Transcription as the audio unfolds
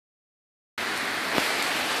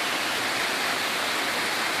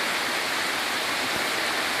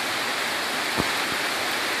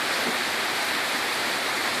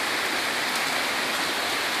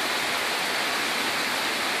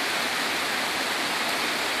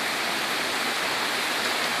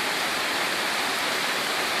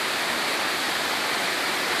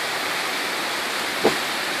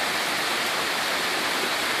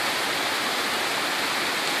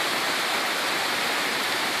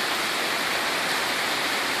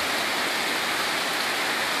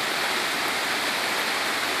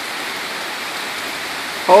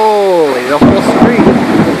the whole street.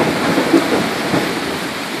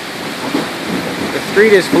 The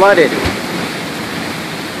street is flooded.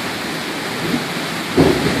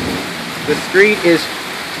 The street is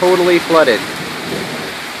totally flooded.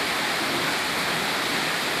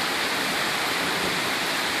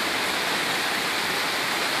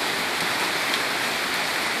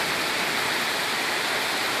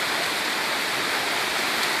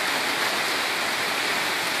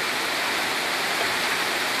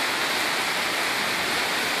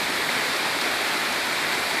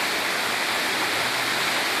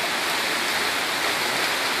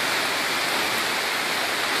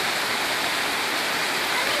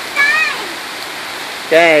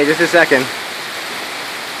 Okay, just a second.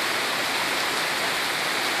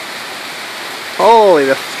 Holy,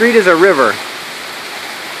 the street is a river.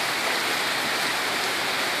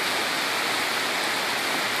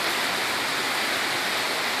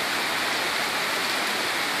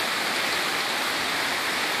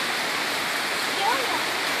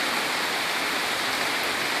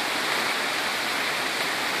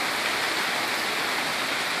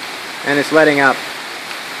 And it's letting up.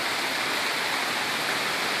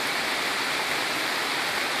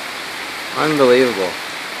 Unbelievable.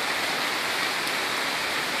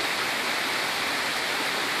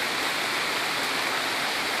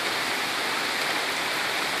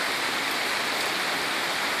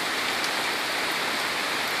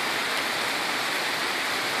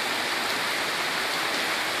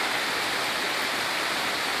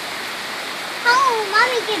 Oh,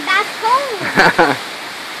 Mommy, get back home.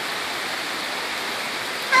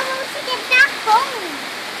 How will she get back home?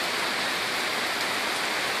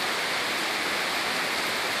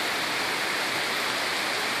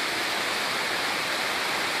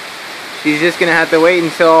 She's just gonna have to wait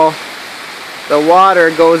until the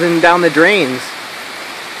water goes in down the drains.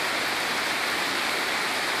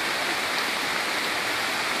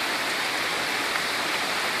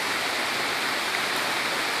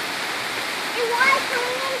 The water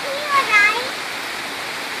coming in here, right?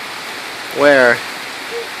 Where?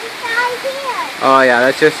 It's out here. Oh yeah,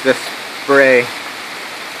 that's just the spray.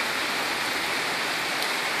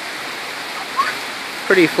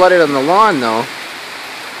 Pretty flooded on the lawn though.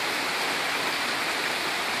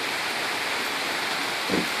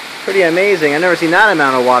 Pretty amazing. I've never seen that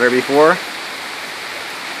amount of water before.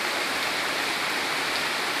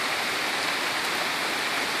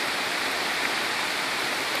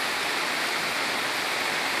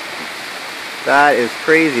 That is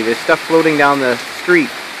crazy. There's stuff floating down the street.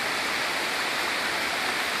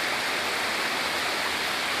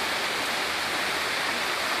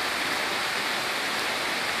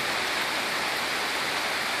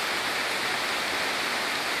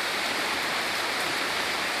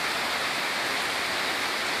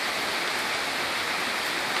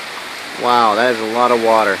 Wow, that is a lot of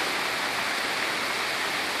water.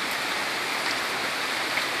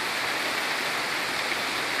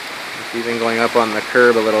 It's even going up on the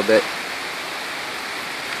curb a little bit.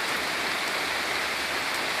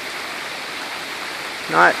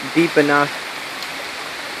 Not deep enough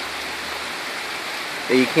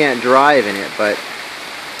that you can't drive in it, but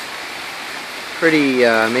pretty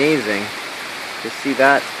amazing to see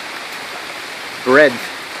that breadth.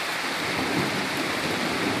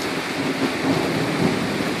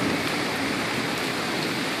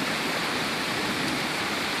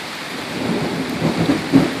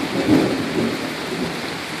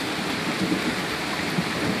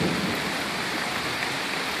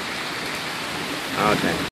 Okay.